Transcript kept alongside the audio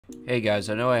Hey guys,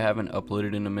 I know I haven't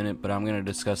uploaded in a minute, but I'm going to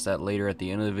discuss that later at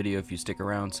the end of the video if you stick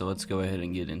around, so let's go ahead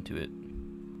and get into it.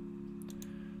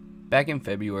 Back in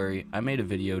February, I made a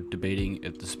video debating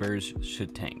if the Spurs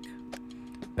should tank.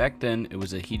 Back then, it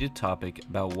was a heated topic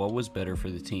about what was better for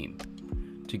the team,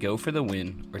 to go for the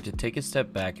win or to take a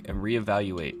step back and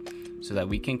reevaluate so that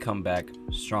we can come back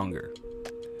stronger.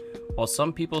 While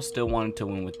some people still wanted to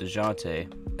win with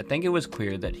DeJounte, I think it was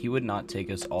clear that he would not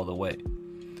take us all the way.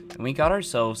 And we got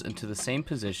ourselves into the same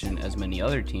position as many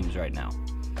other teams right now,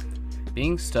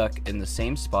 being stuck in the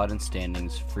same spot in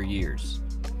standings for years,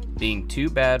 being too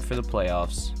bad for the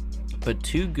playoffs, but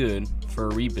too good for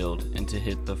a rebuild and to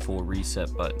hit the full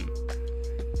reset button.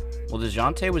 While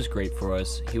DeJounte was great for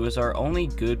us, he was our only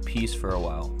good piece for a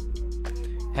while.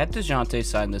 Had DeJounte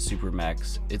signed the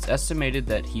Supermax, it's estimated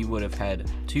that he would have had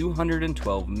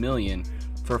 $212 million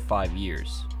for 5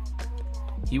 years.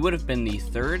 He would have been the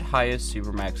third highest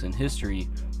Supermax in history,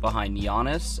 behind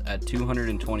Giannis at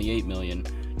 $228 million,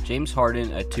 James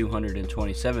Harden at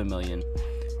 $227 million,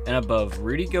 and above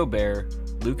Rudy Gobert,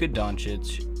 Luka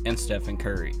Doncic, and Stephen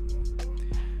Curry.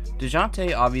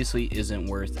 DeJounte obviously isn't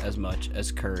worth as much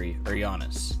as Curry or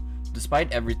Giannis,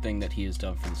 despite everything that he has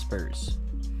done for the Spurs.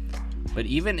 But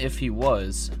even if he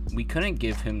was, we couldn't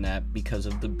give him that because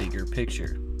of the bigger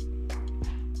picture.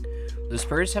 The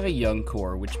Spurs have a young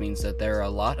core, which means that there are a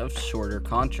lot of shorter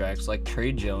contracts like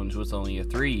Trey Jones with only a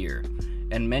 3-year,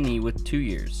 and many with 2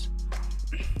 years,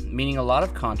 meaning a lot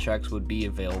of contracts would be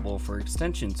available for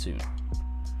extension soon.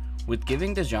 With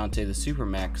giving DeJounte the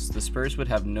Supermax, the Spurs would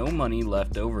have no money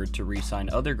left over to re-sign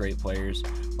other great players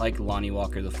like Lonnie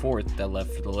Walker IV that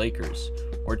left for the Lakers,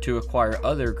 or to acquire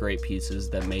other great pieces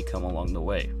that may come along the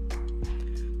way.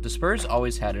 The Spurs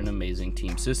always had an amazing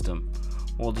team system.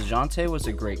 While DeJounte was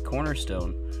a great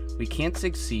cornerstone, we can't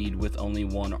succeed with only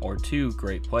 1 or 2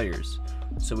 great players,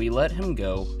 so we let him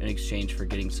go in exchange for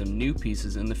getting some new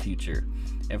pieces in the future,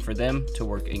 and for them to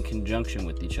work in conjunction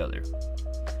with each other.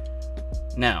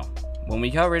 Now, when we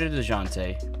got rid of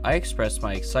DeJounte, I expressed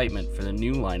my excitement for the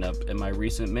new lineup in my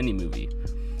recent mini-movie,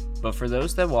 but for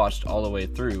those that watched all the way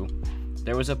through,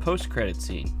 there was a post-credit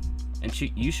scene, and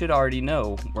you should already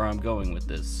know where I'm going with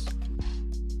this.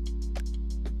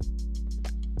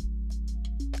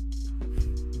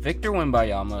 Victor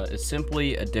Wembanyama is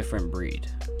simply a different breed.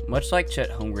 Much like Chet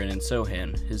Holmgren and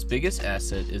Sochan, his biggest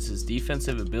asset is his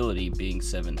defensive ability being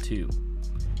 7'2".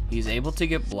 He is able to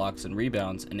get blocks and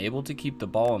rebounds and able to keep the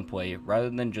ball in play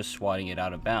rather than just swatting it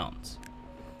out of bounds.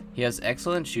 He has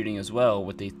excellent shooting as well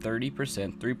with a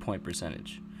 30% three-point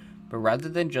percentage. But rather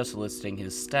than just listing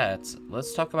his stats,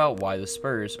 let's talk about why the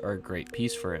Spurs are a great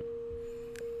piece for him.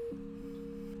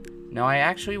 Now I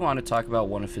actually want to talk about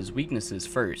one of his weaknesses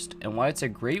first, and why it's a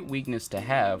great weakness to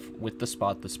have with the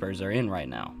spot the Spurs are in right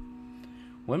now.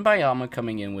 Wembanyama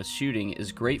coming in with shooting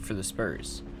is great for the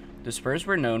Spurs. The Spurs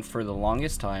were known for the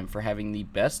longest time for having the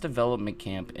best development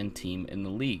camp and team in the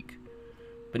league.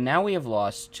 But now we have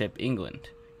lost Chip England,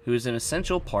 who is an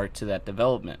essential part to that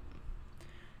development.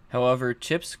 However,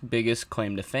 Chip's biggest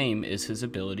claim to fame is his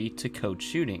ability to coach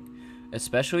shooting,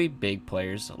 especially big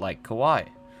players like Kawhi.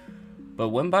 But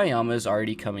Wembanyama is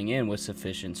already coming in with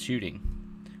sufficient shooting.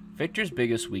 Victor's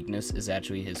biggest weakness is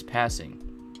actually his passing.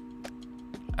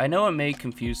 I know it may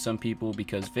confuse some people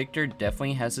because Victor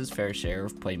definitely has his fair share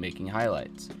of playmaking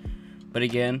highlights. But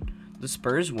again, the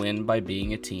Spurs win by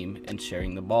being a team and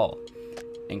sharing the ball.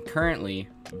 And currently,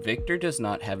 Victor does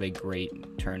not have a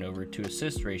great turnover to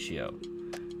assist ratio.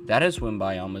 That is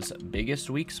Wembanyama's biggest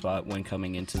weak spot when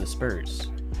coming into the Spurs.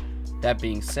 That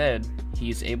being said, he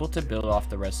is able to build off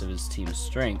the rest of his team's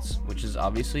strengths, which is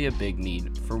obviously a big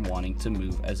need for wanting to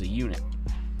move as a unit.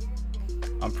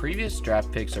 On previous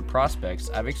draft picks or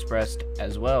prospects, I've expressed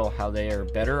as well how they are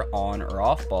better on or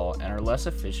off ball and are less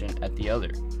efficient at the other.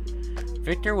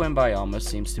 Victor Wembanyama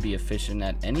seems to be efficient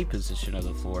at any position of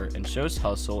the floor and shows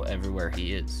hustle everywhere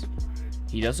he is.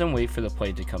 He doesn't wait for the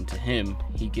play to come to him,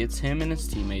 he gets him and his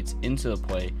teammates into the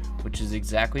play, which is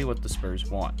exactly what the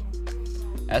Spurs want.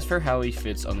 As for how he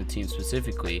fits on the team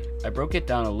specifically, I broke it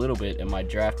down a little bit in my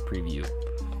draft preview,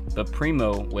 but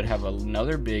Primo would have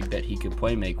another big that he could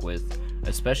play make with,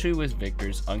 especially with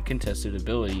Victor's uncontested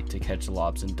ability to catch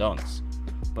lobs and dunks,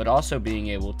 but also being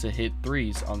able to hit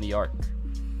threes on the arc.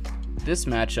 This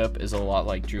matchup is a lot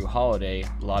like Jrue Holiday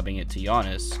lobbing it to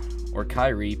Giannis, or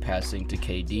Kyrie passing to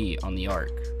KD on the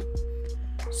arc.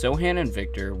 Sochan and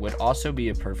Victor would also be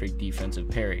a perfect defensive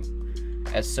pairing,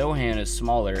 as Sochan is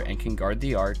smaller and can guard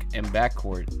the arc and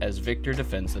backcourt as Victor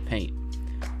defends the paint.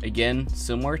 Again,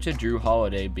 similar to Jrue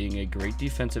Holiday being a great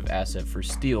defensive asset for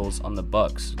steals on the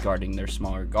Bucks guarding their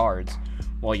smaller guards,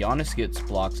 while Giannis gets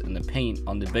blocks in the paint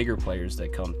on the bigger players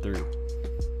that come through.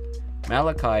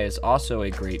 Malachi is also a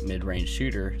great mid-range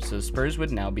shooter, so the Spurs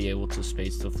would now be able to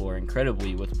space the floor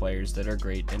incredibly with players that are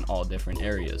great in all different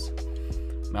areas.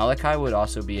 Malachi would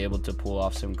also be able to pull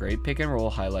off some great pick-and-roll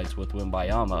highlights with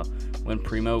Wembanyama when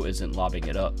Primo isn't lobbing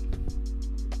it up.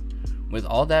 With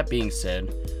all that being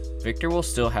said, Victor will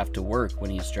still have to work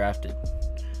when he's drafted.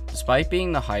 Despite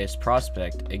being the highest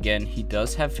prospect, again, he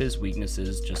does have his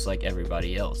weaknesses just like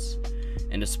everybody else.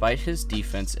 And despite his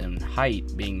defense and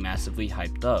height being massively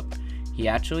hyped up, he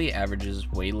actually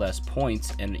averages way less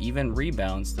points and even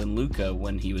rebounds than Luka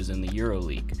when he was in the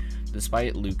EuroLeague,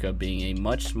 despite Luka being a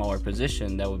much smaller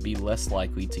position that would be less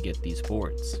likely to get these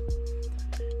boards.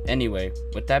 Anyway,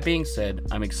 with that being said,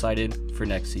 I'm excited for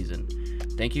next season.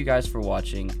 Thank you guys for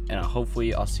watching, and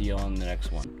hopefully I'll see you on the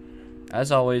next one.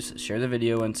 As always, share the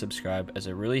video and subscribe as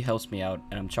it really helps me out,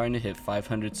 and I'm trying to hit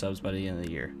 500 subs by the end of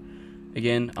the year.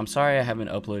 Again, I'm sorry I haven't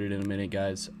uploaded in a minute,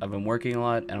 guys. I've been working a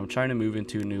lot, and I'm trying to move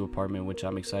into a new apartment, which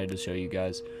I'm excited to show you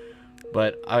guys.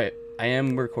 But I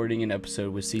am recording an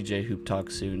episode with CJ Hoop Talk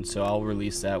soon, so I'll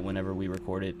release that whenever we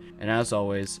record it. And as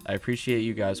always, I appreciate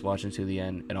you guys watching to the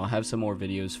end, and I'll have some more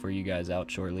videos for you guys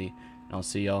out shortly. And I'll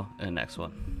see y'all in the next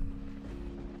one.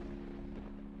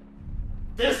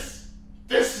 This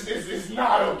is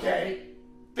not okay.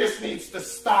 This needs to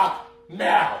stop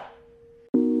now.